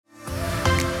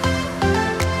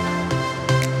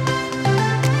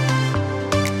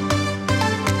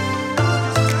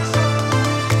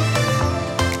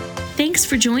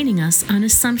for joining us on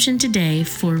Assumption today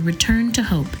for Return to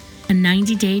Hope, a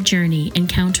 90-day journey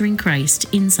encountering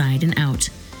Christ inside and out.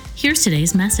 Here's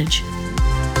today's message.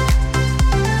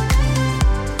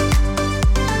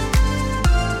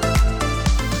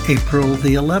 April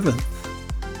the 11th.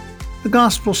 The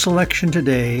Gospel selection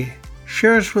today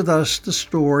shares with us the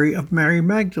story of Mary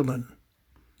Magdalene.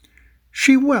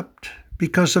 She wept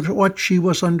because of what she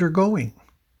was undergoing.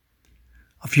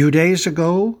 A few days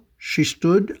ago, she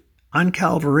stood on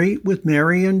Calvary with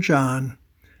Mary and John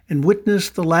and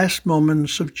witnessed the last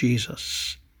moments of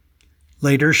Jesus.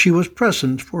 Later, she was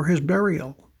present for his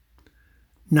burial.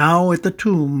 Now, at the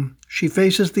tomb, she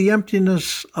faces the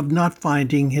emptiness of not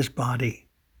finding his body.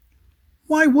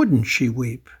 Why wouldn't she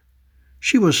weep?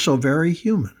 She was so very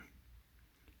human.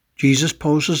 Jesus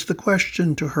poses the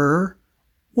question to her,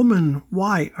 "Woman,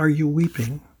 why are you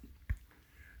weeping?"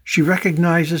 She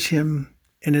recognizes him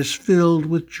and is filled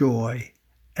with joy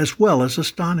as well as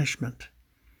astonishment.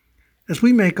 As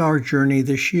we make our journey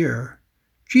this year,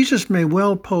 Jesus may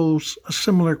well pose a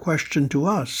similar question to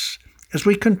us as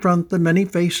we confront the many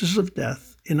faces of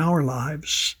death in our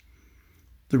lives.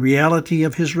 The reality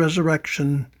of his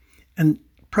resurrection and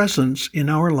presence in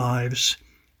our lives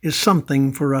is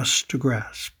something for us to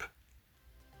grasp.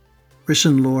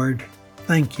 Risen Lord,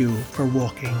 thank you for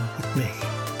walking with me.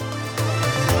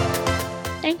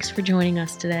 Thanks for joining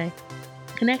us today.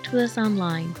 Connect with us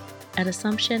online at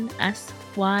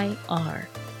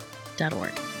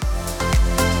AssumptionSYR.org.